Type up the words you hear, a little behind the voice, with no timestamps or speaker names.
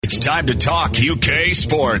It's time to talk UK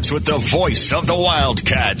sports with the voice of the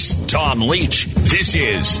Wildcats, Tom Leach. This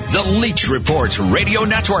is the Leach Report Radio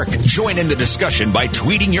Network. Join in the discussion by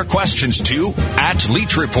tweeting your questions to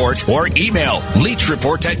 @LeachReport or email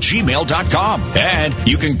leachreport@gmail.com. And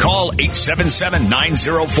you can call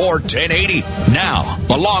 877-904-1080. Now,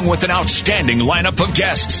 along with an outstanding lineup of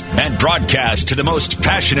guests and broadcast to the most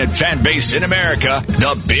passionate fan base in America,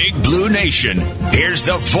 the Big Blue Nation, here's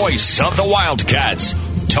the voice of the Wildcats,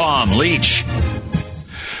 Tom Leach.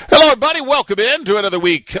 Hello, everybody. Welcome in to another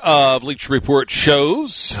week of Leach Report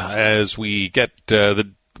shows as we get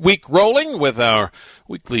the week rolling with our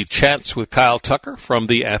weekly chats with Kyle Tucker from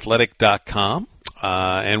theathletic.com.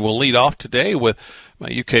 And we'll lead off today with my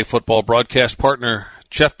UK football broadcast partner,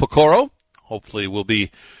 Jeff Piecoro. Hopefully we'll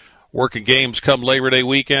be working games come Labor Day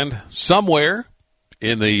weekend somewhere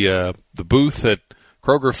in the booth at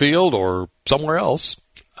Kroger Field or somewhere else.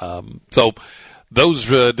 So those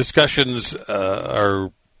discussions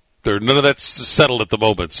none of that's settled at the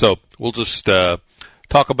moment. So we'll just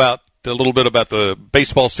talk about a little bit about the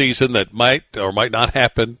baseball season that might or might not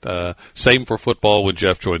happen. Same for football when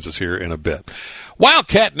Jeff joins us here in a bit.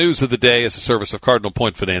 Wildcat News of the Day is a service of Cardinal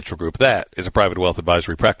Point Financial Group. That is a private wealth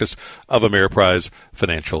advisory practice of Ameriprise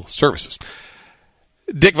Financial Services.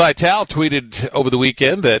 Dick Vitale tweeted over the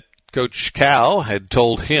weekend that Coach Cal had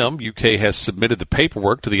told him UK has submitted the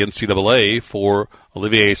paperwork to the NCAA for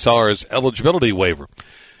Olivier Sarr's eligibility waiver.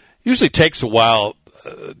 Usually takes a while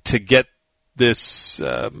to get this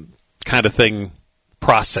kind of thing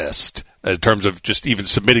processed in terms of just even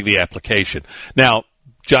submitting the application. Now,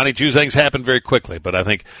 Johnny Juzang's happened very quickly, but I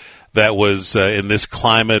think that was, in this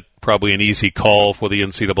climate, probably an easy call for the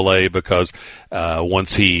NCAA because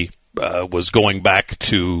once he was going back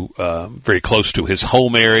to very close to his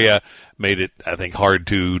home area, made it, I think, hard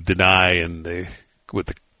to deny with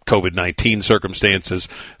the COVID-19 circumstances.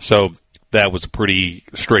 So that was a pretty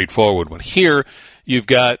straightforward one. Here, you've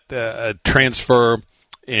got a transfer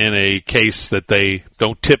in a case that they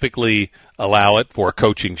don't typically allow it for a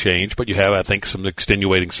coaching change, but you have, I think, some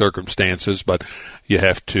extenuating circumstances. But you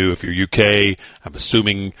have to, if you're UK, I'm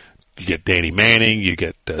assuming you get Danny Manning, you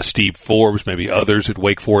get Steve Forbes, maybe others at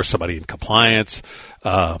Wake Forest, somebody in compliance.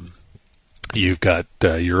 You've got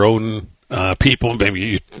your own people.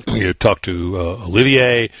 Maybe you talk to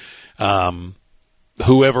Olivier,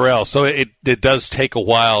 whoever else. So it does take a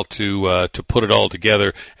while to put it all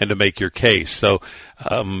together and to make your case. So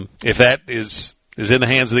if that is in the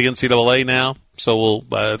hands of the NCAA now, so we'll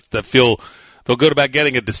feel good about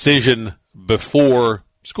getting a decision before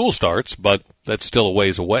school starts, but that's still a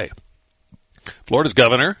ways away. Florida's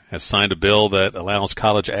governor has signed a bill that allows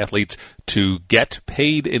college athletes to get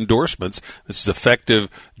paid endorsements. This is effective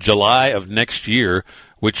July of next year,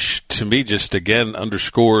 which to me just again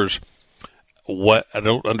underscores what I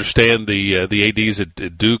don't understand the ADs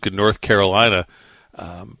at Duke and North Carolina.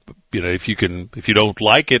 If you don't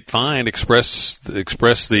like it, fine. Express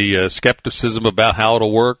the skepticism about how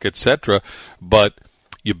it'll work, etc. But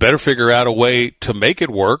you better figure out a way to make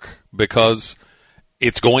it work because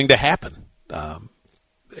it's going to happen.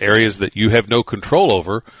 Areas that you have no control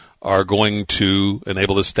over are going to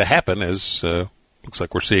enable this to happen, as looks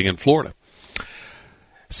like we're seeing in Florida.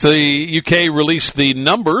 So the UK released the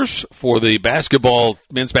numbers for the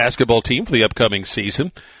men's basketball team for the upcoming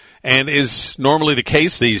season, and is normally the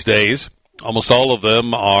case these days. Almost all of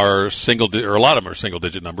them are a lot of them are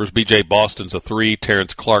single-digit numbers. B.J. Boston's a 3,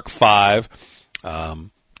 Terrence Clark 5,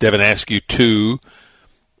 Devin Askew 2,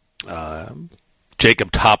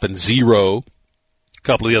 Jacob Toppin 0. A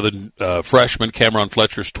couple of the other freshmen, Cameron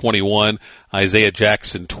Fletcher's 21, Isaiah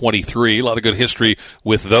Jackson 23. A lot of good history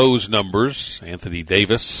with those numbers. Anthony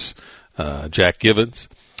Davis, Jack Givens.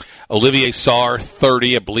 Olivier Sarr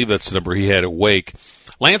 30. I believe that's the number he had at Wake.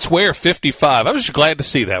 Lance Ware 55. I was just glad to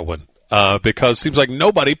see that one because it seems like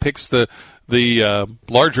nobody picks the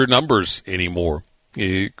larger numbers anymore.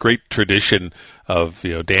 Great tradition of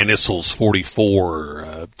Dan Issel's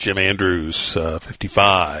 44, Jim Andrews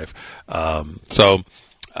 55.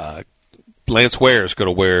 Lance Ware is going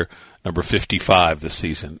to wear number 55 this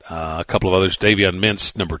season. A couple of others, Davion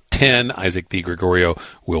Mintz number 10, Isaac DiGregorio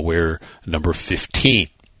will wear number 15.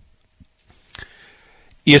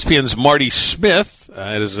 ESPN's Marty Smith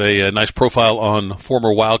has a nice profile on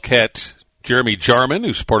former Wildcat Jeremy Jarman,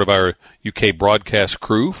 who's part of our UK broadcast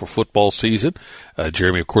crew for football season.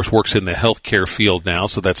 Jeremy, of course, works in the healthcare field now,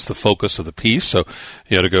 so that's the focus of the piece. So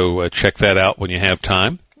you ought to go check that out when you have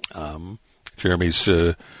time. Jeremy's,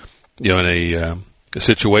 in a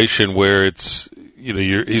situation where it's,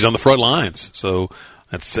 he's on the front lines. So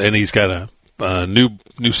and he's got a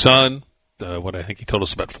new son. What I think he told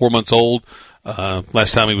us about 4 months old.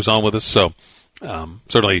 last time he was on with us. So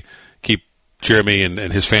certainly keep Jeremy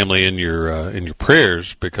and his family in your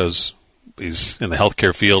prayers, because he's in the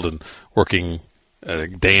healthcare field and working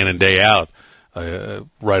day in and day out,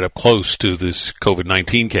 right up close to this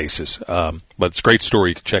COVID-19 cases. But it's a great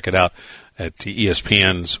story. You can check it out at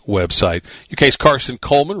ESPN's website. UK's Carson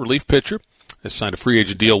Coleman, relief pitcher, has signed a free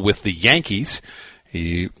agent deal with the Yankees.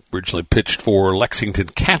 He originally pitched for Lexington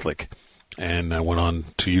Catholic and went on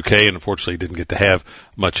to UK, and unfortunately didn't get to have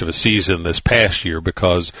much of a season this past year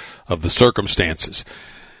because of the circumstances.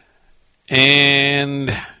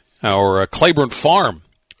 And our Claiborne Farm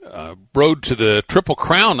Road to the Triple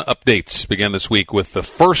Crown updates began this week with the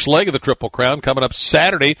first leg of the Triple Crown coming up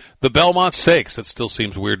Saturday, the Belmont Stakes. That still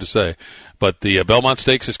seems weird to say, but the Belmont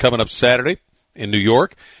Stakes is coming up Saturday in New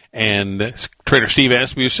York, and trainer Steve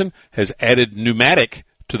Asmussen has added pneumatic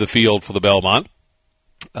to the field for the Belmont.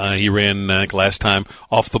 He ran, I think, last time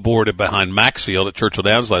off the board behind Maxfield at Churchill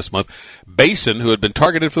Downs last month. Basin, who had been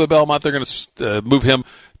targeted for the Belmont, they're going to move him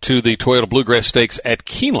to the Toyota Bluegrass Stakes at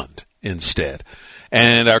Keeneland instead.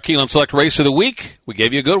 And our Keeneland Select Race of the Week, we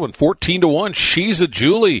gave you a good one, 14-1. She's a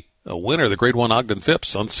Julie, a winner, the Grade 1 Ogden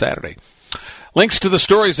Phipps on Saturday. Links to the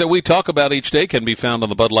stories that we talk about each day can be found on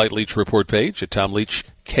the Bud Light Leach Report page at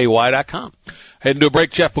TomLeachKY.com. Heading to a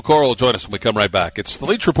break, Jeff Piecoro will join us when we come right back. It's the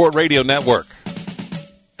Leach Report Radio Network.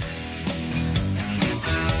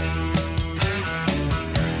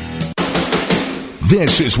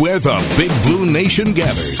 This is where the Big Blue Nation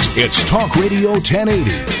gathers. It's Talk Radio 1080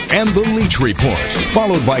 and the Leach Report,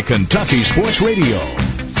 followed by Kentucky Sports Radio.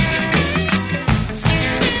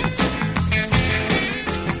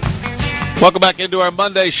 Welcome back into our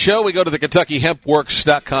Monday show. We go to the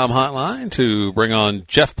KentuckyHempWorks.com hotline to bring on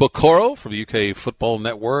Jeff Piecoro from the UK Football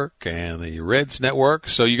Network and the Reds Network.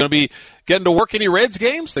 So you're going to be getting to work any Reds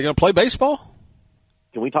games? They're going to play baseball?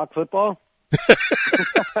 Can we talk football?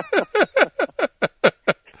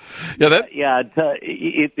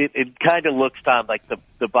 It kind of looks, Tom, like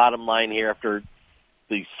the bottom line here after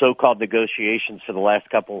the so-called negotiations for the last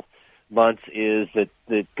couple months is that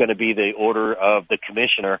it's going to be the order of the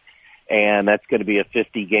commissioner, and that's going to be a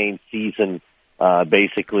 50-game season,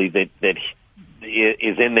 basically, that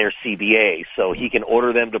is in their CBA. So he can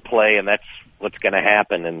order them to play, and that's what's going to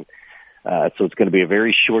happen. And so it's going to be a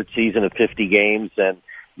very short season of 50 games, and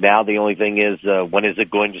now the only thing is, when is it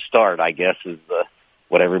going to start, I guess, is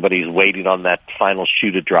what everybody's waiting on, that final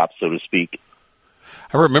shoe to drop, so to speak.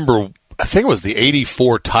 I remember, I think it was the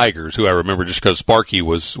 84 Tigers, who I remember just because Sparky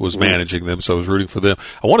was managing them, so I was rooting for them.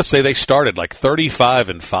 I want to say they started like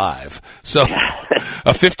 35-5. So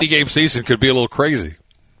a 50-game season could be a little crazy.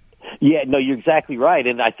 Yeah, no, you're exactly right.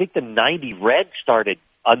 And I think the 90 Reds started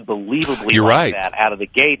unbelievably that out of the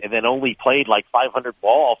gate, and then only played like 500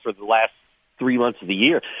 ball for the last 3 months of the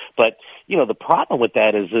year. But, the problem with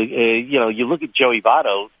that is, you look at Joey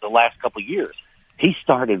Votto the last couple of years. He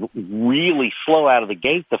started really slow out of the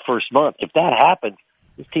gate the first month. If that happens,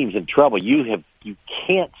 this team's in trouble. You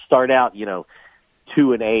can't start out,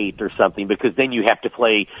 2-8 or something, because then you have to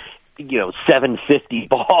play, 750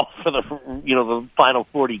 ball for the final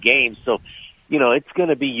 40 games. So, it's going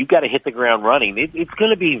to be, you got to hit the ground running. It's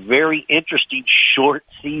going to be a very interesting short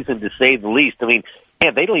season, to say the least. I mean,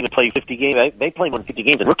 they don't even play 50 games. They play more than 50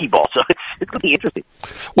 games in rookie ball, so it's going to be interesting.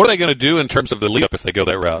 What are they going to do in terms of the lead-up if they go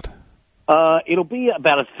that route? It'll be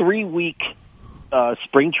about a 3-week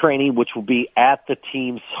spring training, which will be at the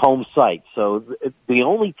team's home site. So the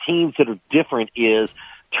only teams that are different is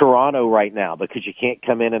Toronto right now, because you can't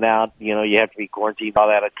come in and out. You have to be quarantined all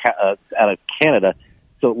out of Canada.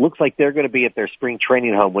 So it looks like they're going to be at their spring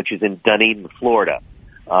training home, which is in Dunedin, Florida.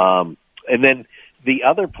 And then the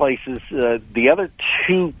other places, the other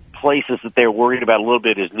two places that they're worried about a little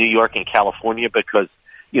bit is New York and California, because,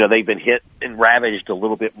 they've been hit and ravaged a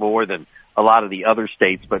little bit more than a lot of the other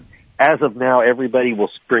states. But as of now, everybody will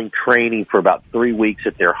spring training for about 3 weeks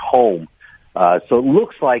at their home. So it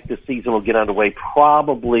looks like the season will get underway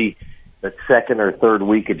probably the second or third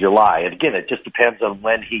week of July. And again, it just depends on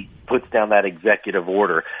when he puts down that executive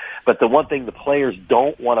order. But the one thing the players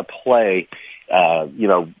don't want to play,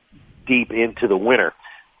 deep into the winter,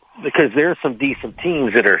 because there are some decent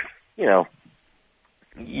teams that are,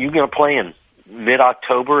 you're going to play in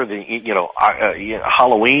mid-October,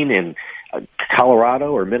 Halloween in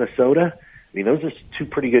Colorado or Minnesota. I mean, those are two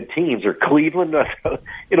pretty good teams. Or Cleveland,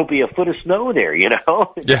 it'll be a foot of snow there, in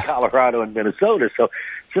Colorado and Minnesota. So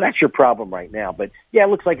that's your problem right now. But yeah, it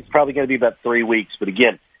looks like it's probably going to be about 3 weeks. But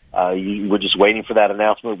again, we're just waiting for that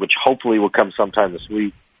announcement, which hopefully will come sometime this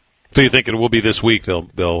week. So you think it will be this week?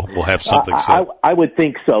 We'll have something said. I would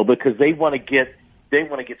think so, because they want to get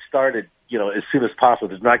started, as soon as possible.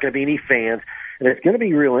 There's not going to be any fans. And it's going to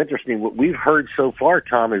be real interesting. What we've heard so far,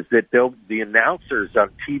 Tom, is that the announcers on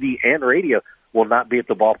TV and radio will not be at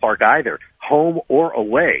the ballpark either, home or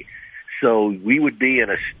away. So we would be in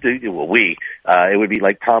a studio. Well, it would be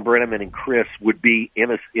like Tom Brenneman and Chris would be in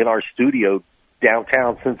our studio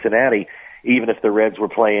downtown Cincinnati, even if the Reds were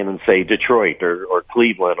playing in, say, Detroit or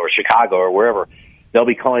Cleveland or Chicago or wherever. They'll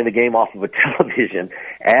be calling the game off of a television,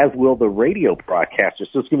 as will the radio broadcasters.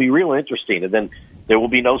 So it's going to be real interesting. And then there will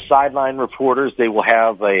be no sideline reporters. They will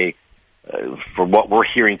have from what we're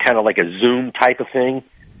hearing, kind of like a Zoom type of thing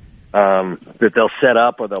that they'll set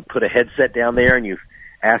up, or they'll put a headset down there and you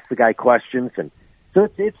ask the guy questions. And so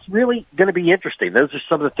it's really going to be interesting. Those are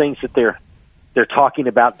some of the things that they're talking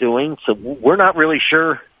about doing. So we're not really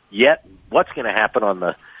sure yet what's going to happen on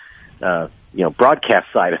the broadcast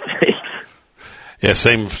side of things. Yeah,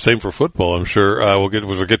 same for football. I'm sure we'll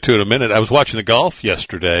get to it in a minute. I was watching the golf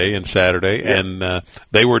yesterday and Saturday, and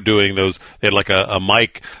they were doing those. They had like a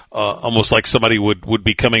mic, almost like somebody would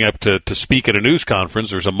be coming up to speak at a news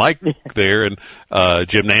conference. There's a mic there, and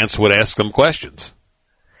Jim Nantz would ask them questions.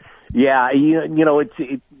 Yeah,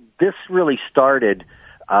 this really started,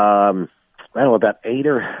 I don't know, about 8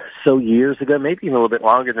 or so years ago, maybe even a little bit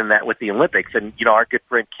longer than that, with the Olympics. And our good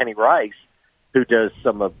friend Kenny Rice, who does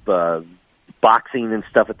some of boxing and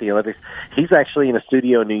stuff at the Olympics, he's actually in a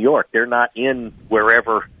studio in New York. They're not in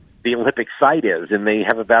wherever the Olympic site is, and they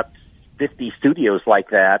have about 50 studios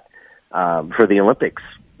like that for the Olympics,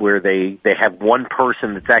 where they have one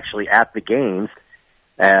person that's actually at the games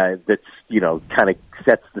that's kind of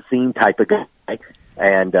sets the scene type of guy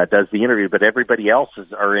and does the interview, but everybody else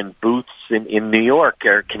are in booths in New York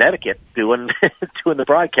or Connecticut doing the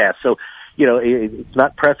broadcast. So it's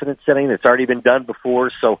not precedent setting. It's already been done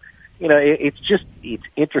before. So it's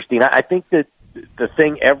interesting. I think that the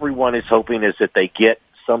thing everyone is hoping is that they get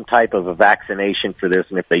some type of a vaccination for this,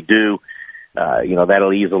 and if they do,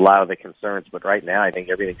 that'll ease a lot of the concerns. But right now, I think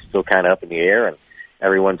everything's still kind of up in the air, and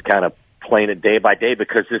everyone's kind of playing it day by day,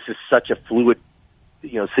 because this is such a fluid,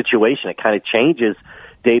 situation. It kind of changes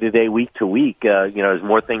day to day, week to week. As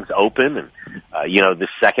more things open, and the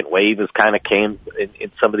second wave has kind of came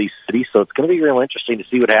in some of these cities, so it's going to be real interesting to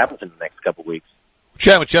see what happens in the next couple of weeks.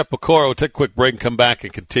 Chat with Jeff Piecoro. We'll take a quick break and come back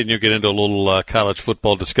and continue, get into a little college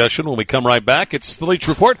football discussion. When we come right back, it's the Leach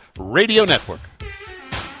Report Radio Network.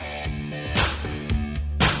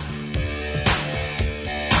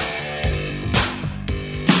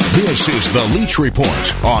 This is the Leach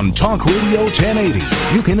Report on Talk Radio 1080.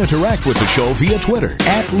 You can interact with the show via Twitter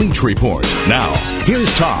 @Leach Report. Now,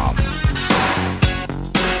 here's Tom.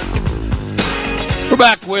 We're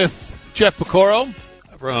back with Jeff Piecoro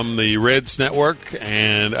from the Reds Network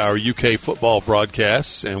and our UK football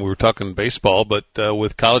broadcasts, and we were talking baseball, but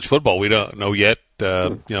with college football, we don't know yet,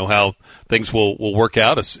 how things will work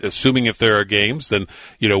out. Assuming if there are games, then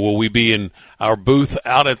will we be in our booth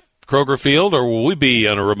out at Kroger Field, or will we be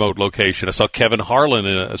on a remote location? I saw Kevin Harlan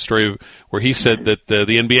in a story where he said that the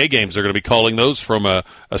NBA games are going to be calling those from a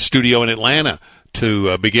studio in Atlanta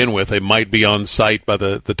to begin with. They might be on site by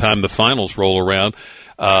the time the finals roll around.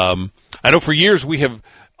 I know for years we have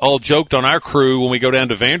all joked on our crew when we go down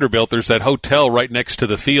to Vanderbilt, there's that hotel right next to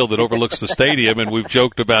the field that overlooks the stadium, and we've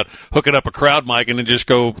joked about hooking up a crowd mic and then just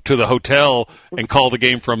go to the hotel and call the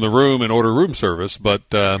game from the room and order room service. But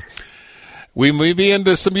we may be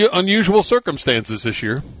into some unusual circumstances this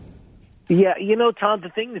year. Yeah, Tom, the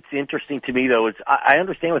thing that's interesting to me, though, is I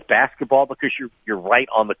understand with basketball because you're right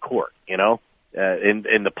on the court, and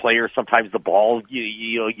the players, sometimes the ball,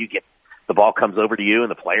 you get the ball comes over to you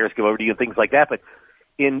and the players come over to you and things like that. But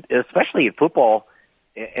especially in football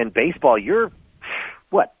and baseball, you're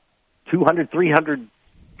 200, 300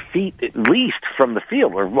 feet at least from the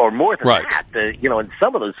field, or more than that. In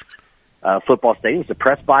some of those football stadiums, the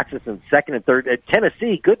press boxes in second and third.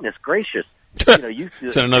 Tennessee, goodness gracious,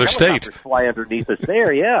 it's in another state. Fly underneath us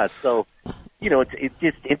there, yeah. So it's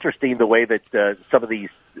just interesting the way that some of these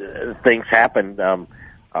things happen,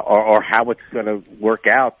 or how it's going to work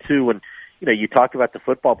out too. And you talked about the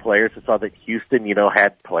football players. I saw that Houston,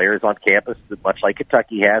 had players on campus that, much like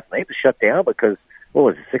Kentucky has. They had to shut down because,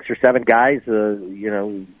 6 or 7 guys,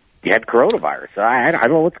 had coronavirus. I don't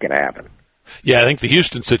know what's going to happen. Yeah, I think the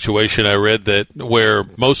Houston situation, I read that where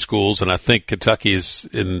most schools, and I think Kentucky is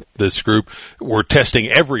in this group, were testing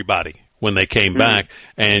everybody when they came back,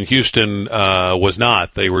 and Houston was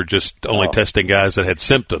not. They were just only testing guys that had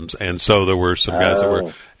symptoms, and so there were some guys that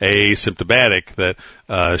were asymptomatic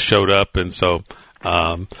that showed up, and so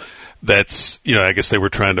that's, I guess they were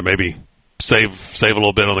trying to maybe save a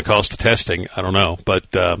little bit on the cost of testing. I don't know,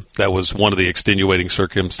 but that was one of the extenuating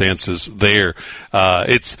circumstances there.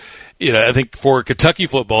 It's, I think for Kentucky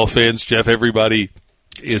football fans, Jeff, everybody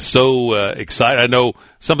is so excited. I know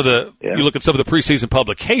you look at some of the preseason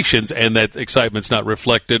publications and that excitement's not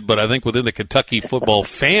reflected, but I think within the Kentucky football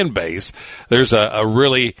fan base, there's a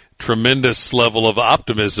really tremendous level of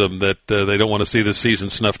optimism that they don't want to see this season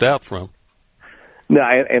snuffed out from. No,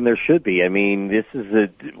 and there should be. I mean, this is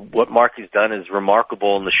what Mark has done is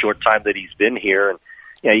remarkable in the short time that he's been here. And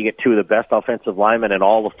you get two of the best offensive linemen in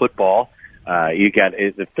all of football. You got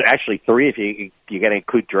actually three if you got to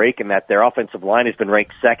include Drake, and that their offensive line has been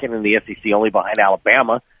ranked second in the SEC, only behind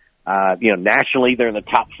Alabama. Nationally they're in the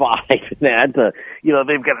top 5. And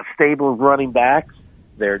they've got a stable of running backs.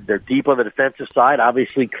 They're deep on the defensive side.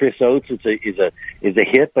 Obviously, Chris Oates is a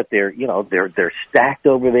hit, but they're stacked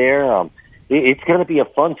over there. It's going to be a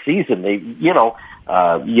fun season.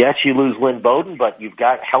 Yes, you lose Lynn Bowden, but you've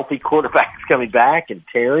got healthy quarterbacks coming back, and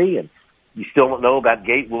Terry, and you still don't know about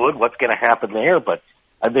Gatewood, what's going to happen there. But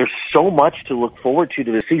there's so much to look forward to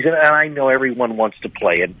this season, and I know everyone wants to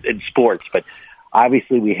play in sports, but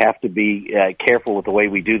obviously we have to be careful with the way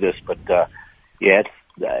we do this. But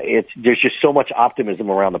there's just so much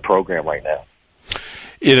optimism around the program right now.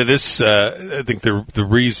 I think the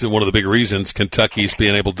reason, one of the big reasons Kentucky's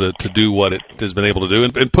being able to do what it has been able to do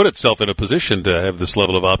and put itself in a position to have this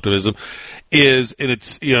level of optimism is, and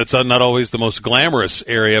it's not always the most glamorous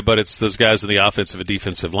area, but it's those guys in the offensive and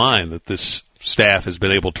defensive line that this staff has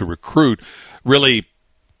been able to recruit really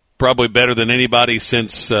probably better than anybody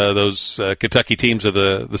since those Kentucky teams of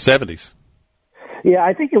the 70s. Yeah,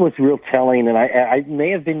 I think it was real telling, and I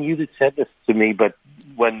may have been you that said this to me, but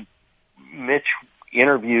when Mitch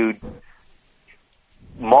interviewed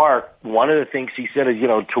Mark, one of the things he said is,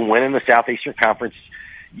 to win in the Southeastern Conference,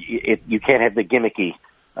 you can't have the gimmicky,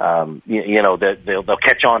 they'll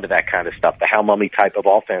catch on to that kind of stuff, the Hal Mummy type of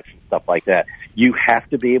offense and stuff like that. You have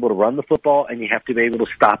to be able to run the football, and you have to be able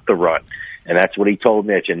to stop the run. And that's what he told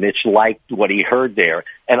Mitch, and Mitch liked what he heard there.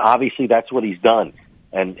 And obviously that's what he's done.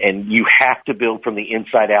 And you have to build from the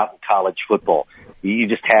inside out in college football. You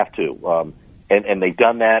just have to. And they've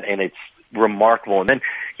done that, and it's remarkable. And then,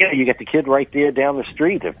 you get the kid right there down the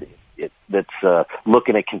street that's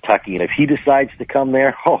looking at Kentucky. And if he decides to come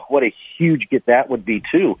there, what a huge get that would be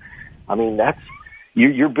too. I mean,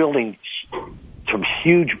 you're building some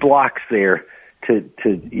huge blocks there to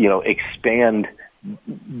expand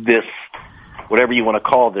this, whatever you want to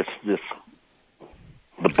call this, the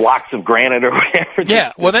blocks of granite or whatever.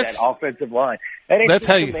 Yeah, well, that's that offensive line. And it's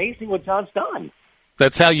amazing what John's done.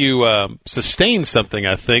 That's how you sustain something,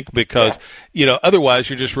 I think, because otherwise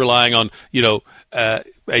you're just relying on a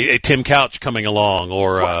Tim Couch coming along,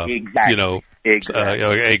 or a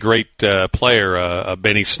great player, a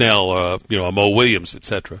Benny Snell, a Mo Williams,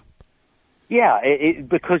 etc. Yeah,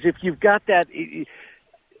 because if you've got that,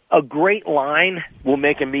 a great line will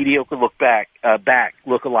make a mediocre back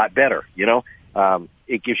look a lot better.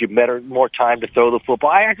 It gives you more time to throw the football.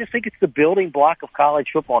 I just think it's the building block of college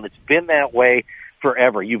football, and it's been that way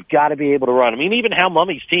forever. You've got to be able to run. I mean, even Hal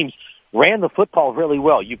Mummy's teams ran the football really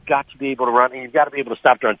well. You've got to be able to run, and you've got to be able to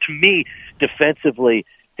stop the run. To me, defensively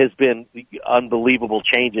has been unbelievable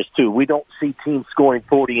changes, too. We don't see teams scoring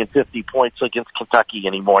 40 and 50 points against Kentucky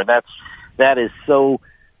anymore, and that is so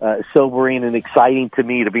sobering and exciting to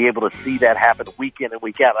me to be able to see that happen week in and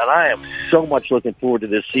week out. And I am so much looking forward to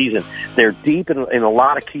this season. They're deep in a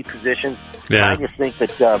lot of key positions. Yeah. I just think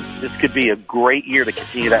that this could be a great year to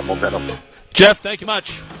continue that momentum. Jeff, thank you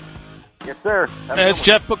much. Yes, sir. It's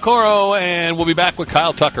Jeff Piecoro, and we'll be back with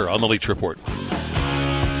Kyle Tucker on the Leach Report.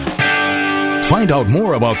 Find out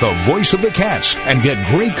more about the voice of the Cats and get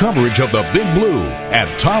great coverage of the Big Blue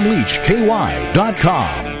at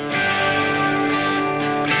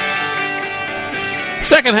TomLeachKY.com.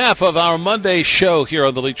 Second half of our Monday show here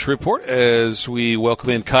on the Leach Report as we welcome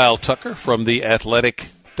in Kyle Tucker from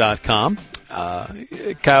theathletic.com.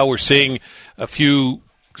 Kyle, we're seeing a few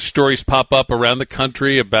stories pop up around the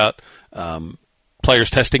country about players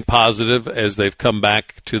testing positive as they've come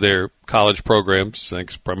back to their college programs,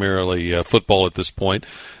 thanks primarily football at this point.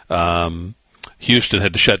 Houston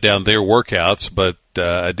had to shut down their workouts, but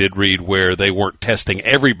I did read where they weren't testing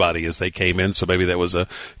everybody as they came in, so maybe that was a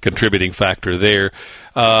contributing factor there.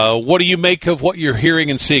 What do you make of what you're hearing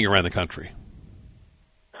and seeing around the country?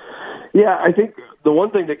 Yeah, I think the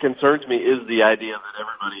one thing that concerns me is the idea that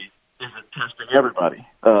everybody isn't testing everybody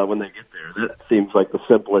when they get there. That seems like the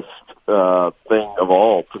simplest thing of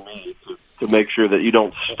all to me, to make sure that you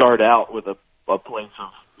don't start out with a place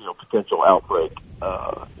of potential outbreak.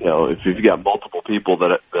 If you've got multiple people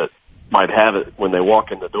that might have it when they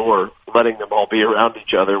walk in the door, letting them all be around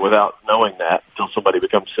each other without knowing that until somebody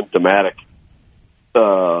becomes symptomatic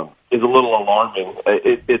is a little alarming.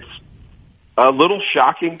 It's a little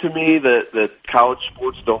shocking to me that college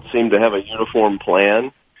sports don't seem to have a uniform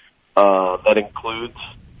plan that includes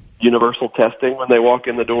universal testing when they walk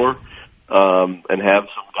in the door, and have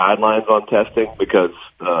some guidelines on testing, because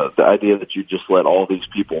the idea that you just let all these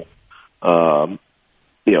people, over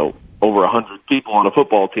 100 people on a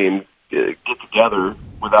football team get together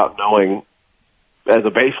without knowing as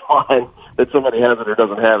a baseline that somebody has it or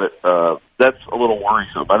doesn't have it, that's a little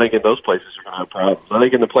worrisome. I think in those places you're going to have problems. I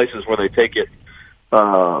think in the places where they take it,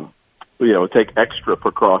 take extra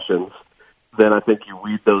precautions, then I think you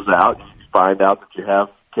weed those out. You find out that you have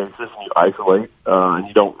cases and you isolate, and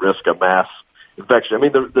you don't risk a mass infection. I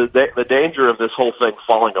mean, the danger of this whole thing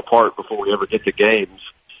falling apart before we ever get to games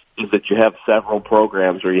is that you have several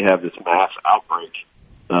programs where you have this mass outbreak,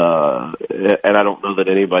 and I don't know that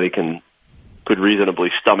anybody could reasonably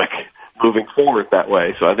stomach moving forward that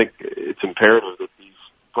way. So I think it's imperative that these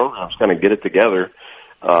programs kind of get it together,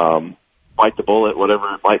 bite the bullet,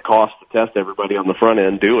 whatever it might cost to test everybody on the front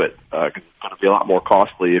end, do it, because it's going to be a lot more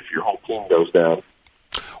costly if your whole team goes down.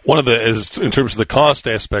 One of in terms of the cost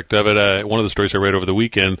aspect of it, one of the stories I read over the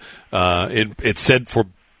weekend, it said for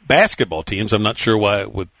basketball teams, I'm not sure why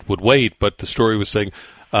it would wait, but the story was saying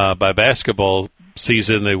by basketball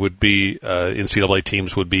season they would be NCAA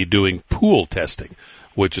teams would be doing pool testing,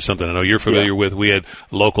 which is something I know you're familiar with. We had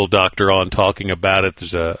a local doctor on talking about it.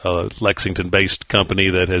 There's a Lexington-based company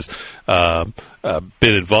that has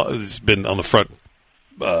been involved, has been on the front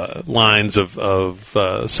lines of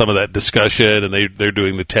some of that discussion, and they're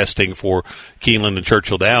doing the testing for Keeneland and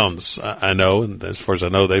Churchill Downs, I know, and as far as I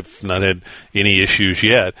know, they've not had any issues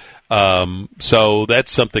yet. So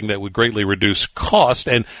that's something that would greatly reduce cost,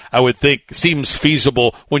 and I would think seems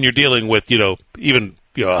feasible when you're dealing with, even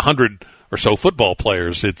 100 or so football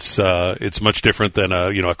players. It's much different than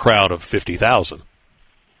a crowd of 50,000.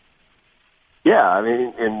 Yeah, I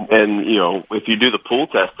mean, and if you do the pool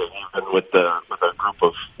testing, even with a group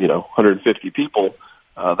of 150 people,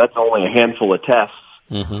 that's only a handful of tests.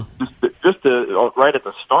 Mm-hmm. Just to right at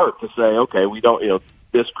the start to say, okay, we don't,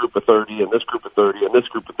 this group of 30 and this group of 30 and this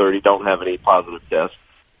group of 30 don't have any positive tests.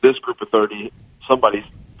 This group of 30, somebody's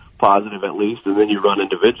positive at least, and then you run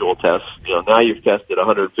individual tests. Now you've tested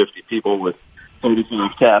 150 people with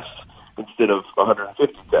 35 tests instead of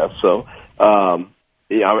 150 tests. So,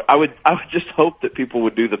 I would just hope that people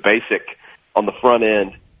would do the basic on the front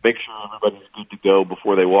end, make sure everybody's good to go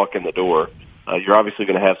before they walk in the door. You're obviously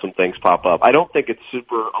going to have some things pop up. I don't think it's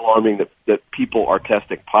super alarming that people are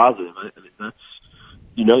testing positive.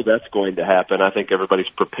 That's going to happen. I think everybody's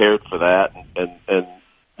prepared for that and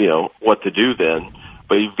what to do then.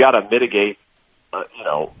 But you've got to mitigate,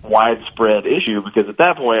 widespread issue, because at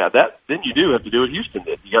that point, then you do have to do what Houston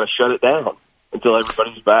did. You got to shut it down until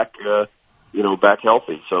everybody's back, back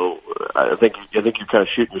healthy. So I think you're kind of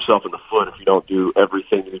shooting yourself in the foot if you don't do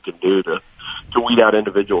everything you can do to weed out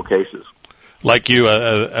individual cases. Like you,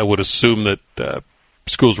 I would assume that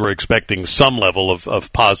schools were expecting some level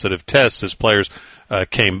of positive tests as players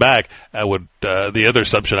came back. The other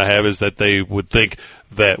assumption I have is that they would think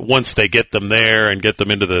that once they get them there and get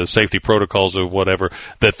them into the safety protocols or whatever,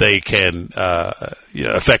 that they can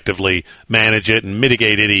effectively manage it and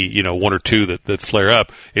mitigate any one or two that flare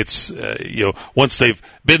up. It's once they've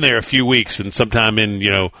been there a few weeks, and sometime in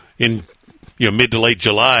mid to late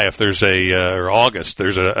July, if there's or August,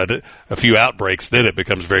 there's a few outbreaks, then it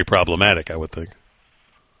becomes very problematic, I would think.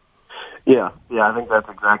 Yeah, I think that's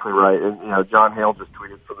exactly right. And John Hale just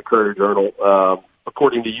tweeted from the Courier-Journal.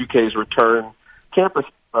 According to UK's return campus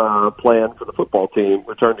plan for the football team,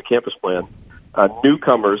 return to campus plan,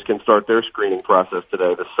 newcomers can start their screening process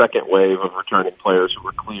today. The second wave of returning players who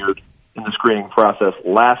were cleared in the screening process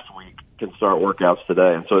last week can start workouts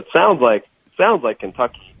today. And so it sounds like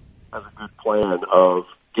Kentucky has a good plan of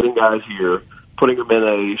getting guys here, putting them in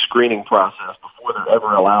a screening process before they're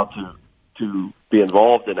ever allowed to be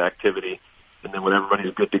involved in activity, and then when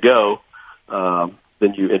everybody's good to go,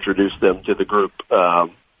 then you introduce them to the group. I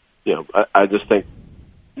just think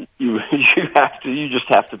you just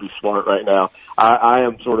have to be smart right now. I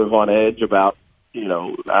am sort of on edge about,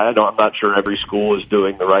 I'm not sure every school is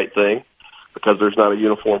doing the right thing because there's not a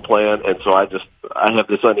uniform plan, and so I have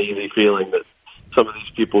this uneasy feeling that some of these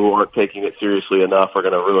people who aren't taking it seriously enough are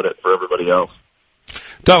going to ruin it for everybody else.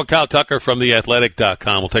 Talking with Kyle Tucker from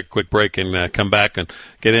theathletic.com. We'll take a quick break and come back and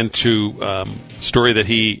get into a story that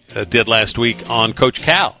he did last week on Coach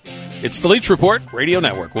Cal. It's the Leach Report Radio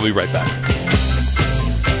Network. We'll be right back.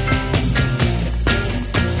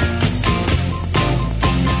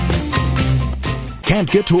 Can't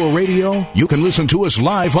get to a radio? You can listen to us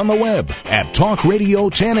live on the web at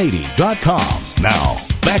talkradio1080.com. Now,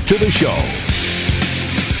 back to the show.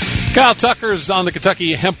 Kyle Tucker's on the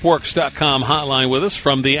KentuckyHempWorks.com hotline with us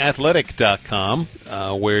from theathletic.com,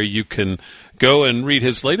 where you can go and read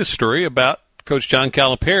his latest story about Coach John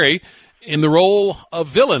Calipari in the role of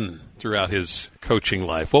villain throughout his coaching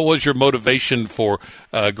life. What was your motivation for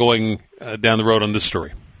going down the road on this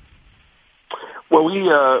story? Well, we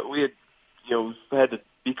had had to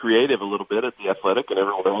be creative a little bit at the Athletic and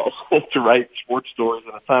everyone else to write sports stories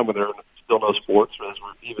at a time when there are still no sports,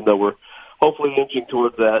 even though we're hopefully inching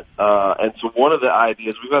towards that. And so one of the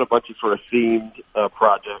ideas, we've got a bunch of sort of themed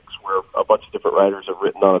projects where a bunch of different writers have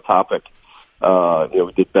written on a topic.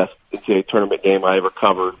 We did best NCAA tournament game I ever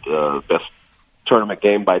covered, best tournament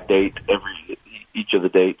game by date, each of the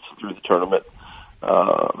dates through the tournament,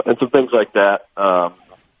 and some things like that.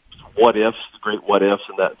 What ifs, great what ifs,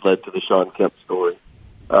 and that led to the Sean Kemp story.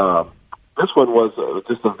 This one was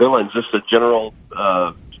just a villain, just a general,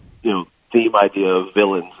 theme idea of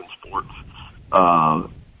villains in sports.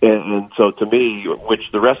 And so to me, which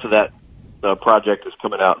the rest of that project is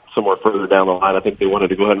coming out somewhere further down the line. I think they wanted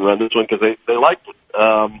to go ahead and run this one because they liked it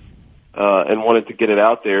and wanted to get it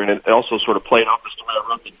out there. And it also sort of played off the story I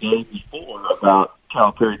wrote the day before about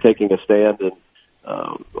Calipari taking a stand and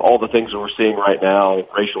all the things that we're seeing right now,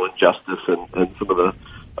 racial injustice and some of the,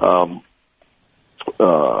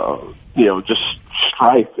 just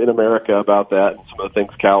strife in America about that and some of the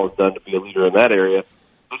things Cal has done to be a leader in that area.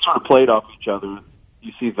 They sort of played off each other.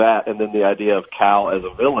 You see that, and then the idea of Cal as a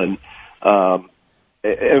villain.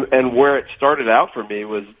 And where it started out for me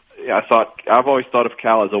was I've always thought of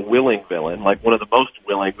Cal as a willing villain, like one of the most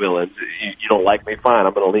willing villains. You don't like me, fine.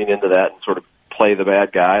 I'm going to lean into that and sort of play the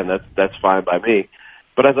bad guy, and that's fine by me.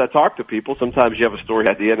 But as I talk to people, sometimes you have a story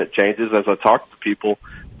idea and it changes. As I talk to people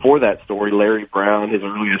for that story, Larry Brown, his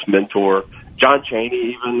earliest mentor, John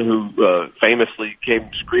Chaney, even, who famously came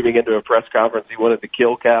screaming into a press conference he wanted to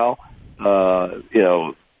kill Cal.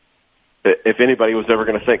 If anybody was ever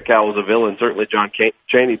going to think Cal was a villain, certainly John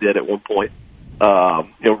Chaney did at one point.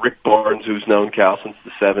 Rick Barnes, who's known Cal since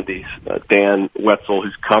the 70s, Dan Wetzel,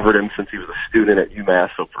 who's covered him since he was a student at UMass,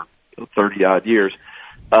 so for 30-odd years.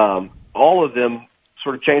 All of them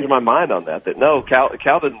sort of changed my mind on that no,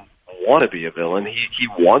 Cal didn't want to be a villain. He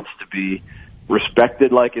wants to be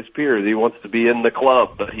respected like his peers. He wants to be in the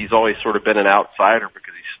club, but he's always sort of been an outsider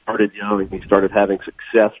because he started young. He started having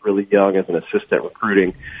success really young as an assistant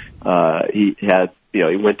recruiting. He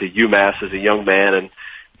went to UMass as a young man and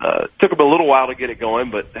took him a little while to get it going,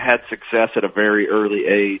 but had success at a very early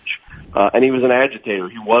age. And he was an agitator.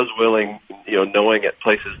 He was willing, knowing at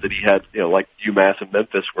places that he had, like UMass and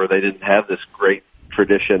Memphis, where they didn't have this great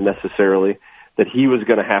tradition necessarily, that he was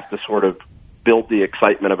going to have to sort of build the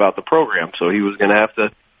excitement about the program. So he was going to have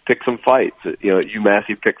to pick some fights. At UMass,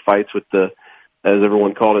 he picked fights with as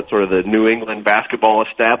everyone called it, sort of the New England basketball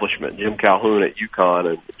establishment. Jim Calhoun at UConn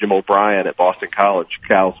and Jim O'Brien at Boston College.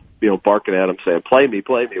 Cal's, barking at him saying, play me.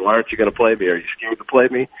 Why aren't you going to play me? Are you scared to play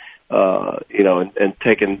me? And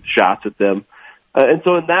taking shots at them. And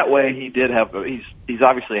so in that way, he did have, he's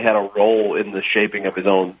obviously had a role in the shaping of his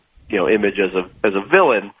own, image as a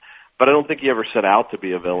villain, but I don't think he ever set out to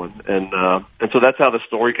be a villain. And so that's how the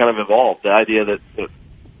story kind of evolved. The idea that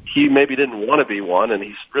he maybe didn't want to be one, and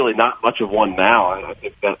he's really not much of one now. I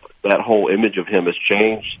think that whole image of him has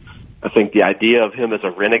changed. I think the idea of him as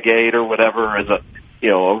a renegade or whatever, as a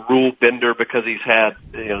rule bender because he's had,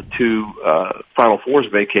 two Final Fours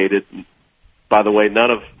vacated. By the way,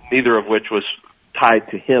 neither of which was tied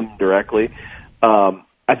to him directly.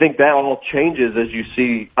 I think that all changes as you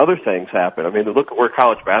see other things happen. I mean, look at where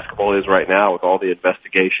college basketball is right now with all the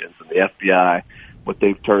investigations and the FBI, what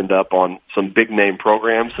they've turned up on some big-name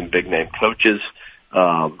programs, some big-name coaches,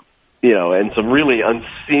 and some really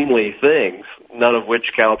unseemly things, none of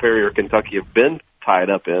which Calipari or Kentucky have been tied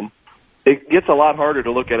up in. It gets a lot harder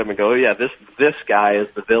to look at him and go, oh, yeah, this guy is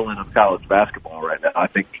the villain of college basketball right now. I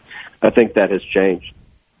think that has changed.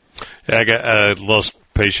 Yeah, I got lost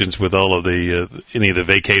patience with all of any of the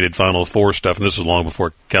vacated Final Four stuff, and this was long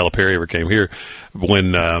before Calipari ever came here.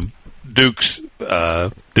 When Dukes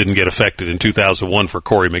didn't get affected in 2001 for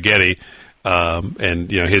Corey Maggette,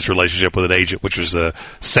 and his relationship with an agent, which was the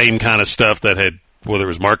same kind of stuff that had, whether it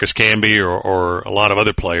was Marcus Camby or a lot of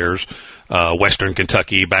other players, Western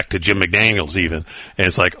Kentucky, back to Jim McDaniels even. And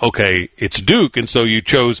it's like, okay, it's Duke, and so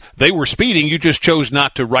they were speeding, you just chose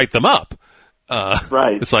not to write them up.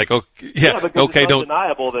 Right. It's like, okay, it's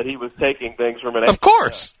undeniable that he was taking things from an agent. Of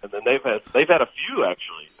course. And then they've had a few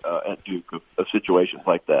actually at Duke of situations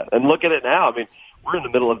like that. And look at it now. I mean, we're in the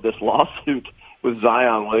middle of this lawsuit with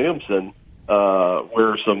Zion Williamson,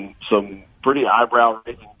 where some pretty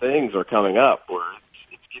eyebrow-raising things are coming up, where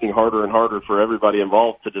it's getting harder and harder for everybody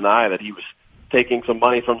involved to deny that he was taking some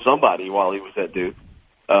money from somebody while he was at Duke.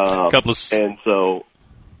 And so,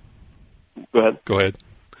 go ahead.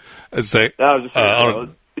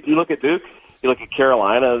 If you look at Duke, you look at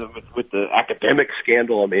Carolina with the academic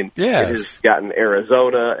scandal. I mean, yes. It has gotten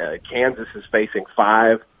Arizona. Kansas is facing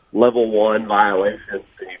 5 level 1 violations.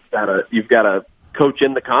 And you've got a coach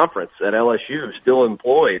in the conference at LSU still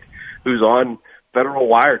employed who's on federal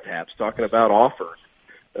wiretaps talking about offers,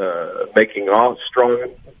 making all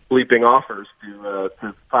strong bleeping offers to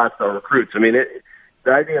 5-star recruits. I mean,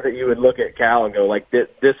 the idea that you would look at Cal and go like, this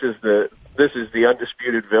is the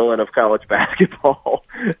undisputed villain of college basketball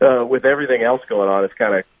with everything else going on. It's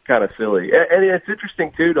kind of silly. And it's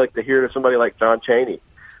interesting too, like to hear somebody like John Chaney,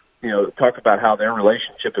 talk about how their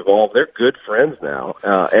relationship evolved. They're good friends now.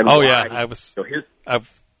 I was going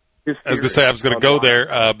to say I was going to go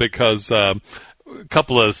there because a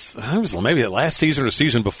couple of, it was maybe the last season or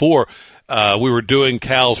season before, we were doing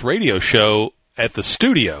Cal's radio show at the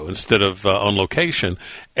studio instead of on location,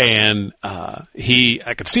 and I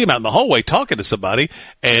could see him out in the hallway talking to somebody,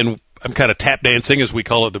 and I'm kind of tap dancing, as we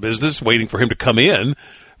call it in the business, waiting for him to come in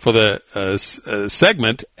for the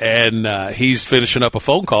segment, and he's finishing up a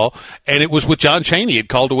phone call, and it was with John Chaney. He'd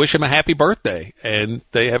called to wish him a happy birthday, and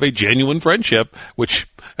they have a genuine friendship, which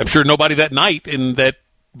I'm sure nobody that night in that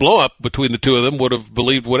blow-up between the two of them would have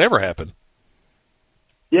believed would ever happen.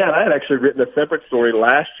 Yeah, and I had actually written a separate story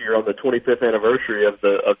last year on the 25th anniversary of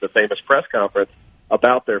the famous press conference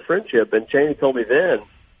about their friendship, and Chaney told me then,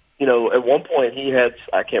 at one point he had,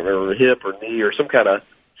 I can't remember, hip or knee or some kind of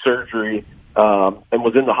surgery, and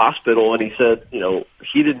was in the hospital, and he said,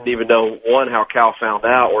 he didn't even know, 1, how Cal found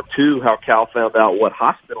out, or 2, how Cal found out what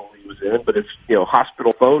hospital he was in, but it's,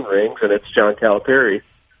 hospital phone rings, and it's John Calipari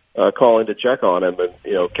calling to check on him.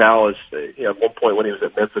 And, Cal is, at one point when he was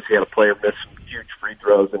at Memphis, he had a player miss some huge free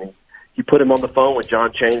throws, and he put him on the phone with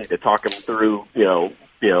John Chaney to talk him through, you're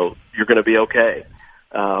going to be okay.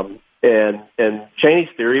 And Chaney's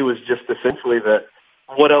theory was just essentially that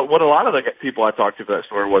what a lot of the people I talked to for that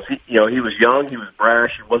story was, he was young, he was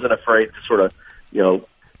brash, he wasn't afraid to sort of,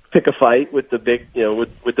 pick a fight with the big,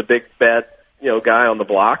 with the big bad, guy on the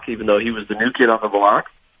block, even though he was the new kid on the block.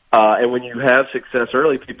 And when you have success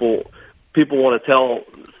early, people want to tell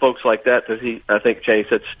folks like that, I think Chaney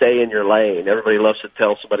said, stay in your lane. Everybody loves to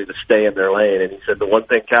tell somebody to stay in their lane. And he said the one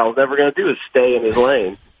thing Cal's never going to do is stay in his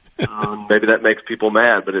lane. Maybe that makes people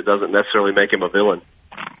mad, but it doesn't necessarily make him a villain.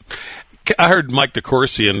 I heard Mike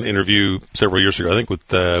DeCourcy in an interview several years ago, I think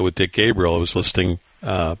with Dick Gabriel. I was listening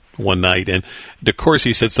one night, and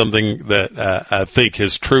DeCourcy said something that I think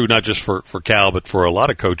is true, not just for Cal, but for a lot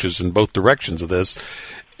of coaches in both directions of this.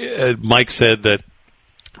 Mike said that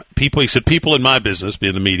people in my business,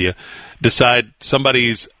 being the media, decide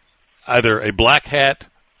somebody's either a black hat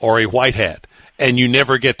or a white hat, and you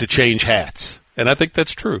never get to change hats. And I think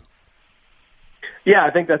that's true. Yeah,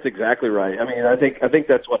 I think that's exactly right. I mean, I think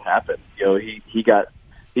that's what happened.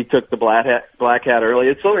 He took the black hat early.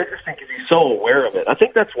 It's so interesting because he's so aware of it. I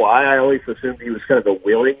think that's why I always assumed he was kind of a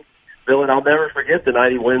willing villain. I'll never forget the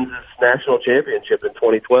night he wins his national championship in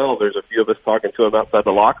 2012. There's a few of us talking to him outside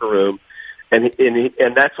the locker room, and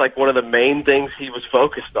that's like one of the main things he was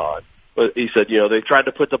focused on. But he said, they tried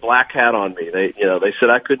to put the black hat on me. They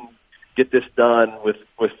said I couldn't get this done with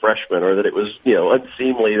freshmen, or that it was,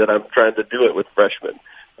 unseemly that I'm trying to do it with freshmen.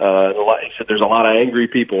 He said there's a lot of angry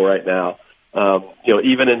people right now.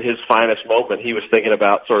 Even in his finest moment, he was thinking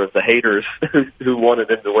about sort of the haters who wanted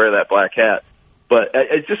him to wear that black hat. But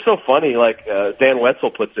it's just so funny, like Dan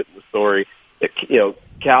Wetzel puts it in the story, that,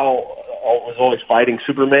 Cal was always fighting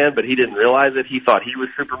Superman, but he didn't realize it. He thought he was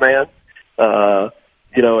Superman, and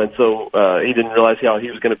so he didn't realize how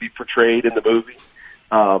he was going to be portrayed in the movie.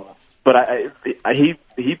 But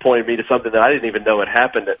he pointed me to something that I didn't even know had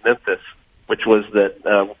happened at Memphis, which was that,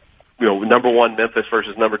 number 1 Memphis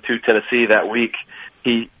versus number 2 Tennessee that week.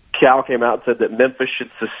 Cal came out and said that Memphis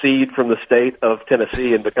should secede from the state of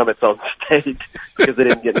Tennessee and become its own state because they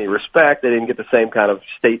didn't get any respect. They didn't get the same kind of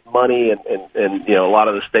state money, and a lot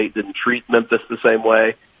of the state didn't treat Memphis the same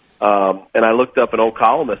way. And I looked up an old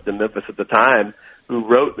columnist in Memphis at the time who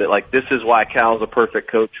wrote that, like, this is why Cal's a perfect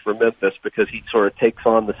coach for Memphis, because he sort of takes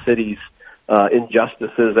on the city's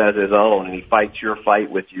injustices as his own, and he fights your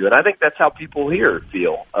fight with you. And I think that's how people here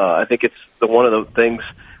feel. I think it's one of the things,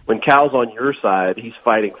 when Cal's on your side, he's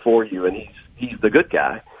fighting for you, and he's the good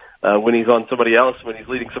guy. When he's on somebody else, when he's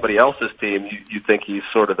leading somebody else's team, you think he's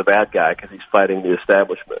sort of the bad guy because he's fighting the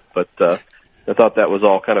establishment. But I thought that was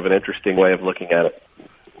all kind of an interesting way of looking at it.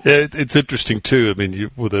 It's interesting, too. I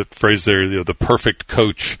mean, with the phrase there, the perfect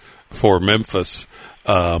coach for Memphis.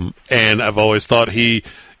 And I've always thought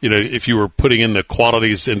if you were putting in the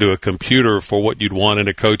qualities into a computer for what you'd want in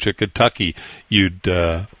a coach at Kentucky,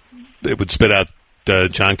 it would spit out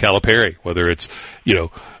John Calipari, whether it's,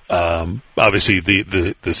 obviously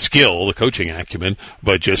the skill, the coaching acumen,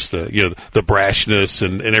 but just the brashness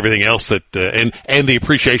and everything else that and the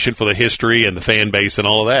appreciation for the history and the fan base and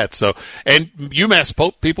all of that. So, and UMass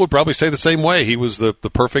people would probably say the same way. He was the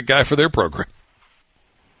perfect guy for their program.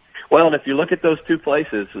 Well, and if you look at those two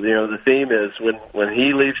places, the theme is when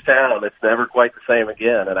he leaves town, it's never quite the same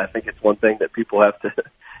again. And I think it's one thing that people have to.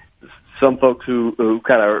 Some folks who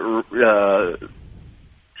kind of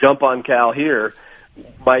jump on Cal here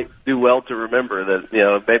might do well to remember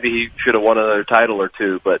that, maybe he should have won another title or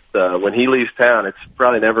two, but when he leaves town, it's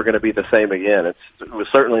probably never going to be the same again. We'll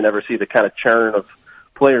certainly never see the kind of churn of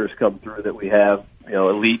players come through that we have,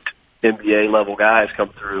 elite NBA level guys come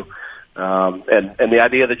through. And the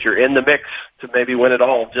idea that you're in the mix to maybe win it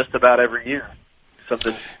all just about every year,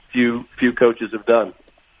 something few coaches have done.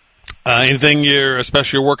 Anything you're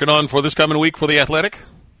working on for this coming week for The Athletic?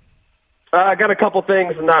 I got a couple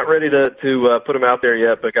things. I'm not ready to put them out there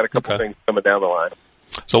yet, but got a couple things coming down the line.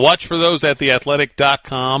 So watch for those at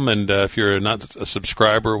theathletic.com, and if you're not a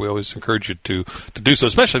subscriber, we always encourage you to do so,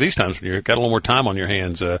 especially these times when you've got a little more time on your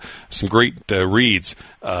hands. Some great reads.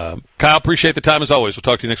 Kyle, appreciate the time as always. We'll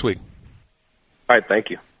talk to you next week. All right, thank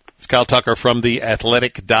you. It's Kyle Tucker from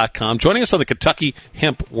theathletic.com, joining us on the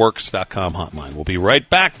KentuckyHempWorks.com hotline. We'll be right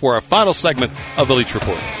back for our final segment of the Leach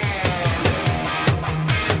Report.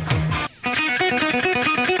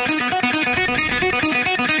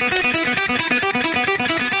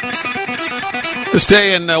 This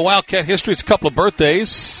day in Wildcat history, it's a couple of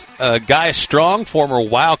birthdays. Guy Strong, former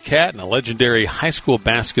Wildcat and a legendary high school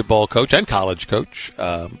basketball coach and college coach,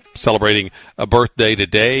 celebrating a birthday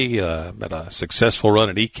today. Had a successful run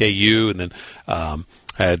at EKU, and then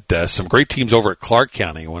had some great teams over at Clark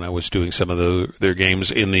County when I was doing some of their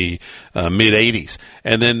games in the mid-'80s.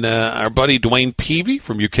 And then our buddy Dwayne Peavy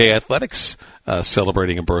from UK Athletics,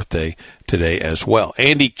 celebrating a birthday today as well.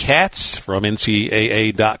 Andy Katz from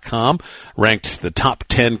NCAA.com ranked the top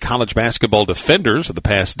 10 college basketball defenders of the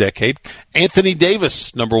past decade. Anthony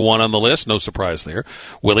Davis, number 1 on the list. No surprise there.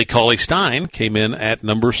 Willie Cauley-Stein came in at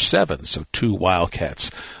number 7. So 2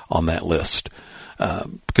 Wildcats on that list.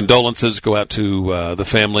 Condolences go out to the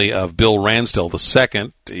family of Bill Ransdell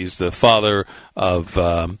II. He's the father of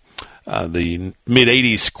the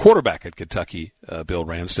mid-'80s quarterback at Kentucky, Bill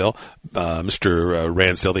Ransdell. Mr.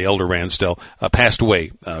 Ransdell, the elder Ransdell, passed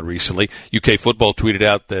away recently. UK Football tweeted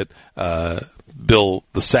out that Bill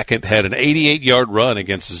II had an 88-yard run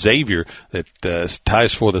against Xavier that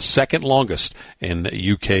ties for the second longest in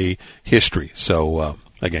UK history. So,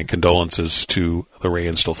 again, condolences to the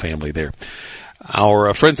Ransdell family there.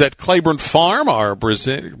 Our friends at Claiborne Farm are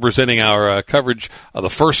presenting our coverage of the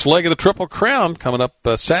first leg of the Triple Crown coming up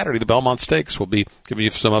Saturday, the Belmont Stakes. We'll be giving you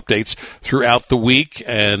some updates throughout the week,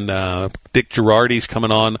 and Dick Girardi's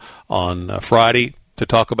coming on Friday to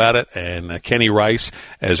talk about it, and Kenny Rice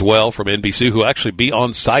as well from NBC, who will actually be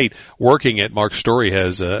on site working at Mark Story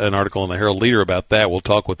has an article in the Herald Leader about that. We'll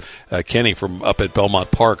talk with Kenny from up at Belmont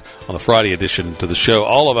Park on the Friday edition to the show.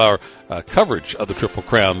 All of our coverage of the Triple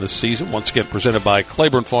Crown this season, once again presented by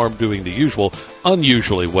Claiborne Farm, doing the usual,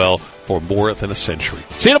 unusually well for more than a century.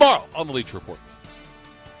 See you tomorrow on the Leach Report.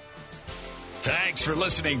 Thanks for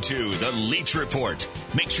listening to The Leach Report.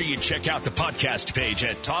 Make sure you check out the podcast page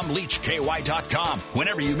at TomLeachKY.com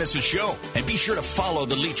whenever you miss a show. And be sure to follow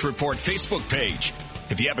The Leach Report Facebook page.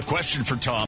 If you have a question for Tom,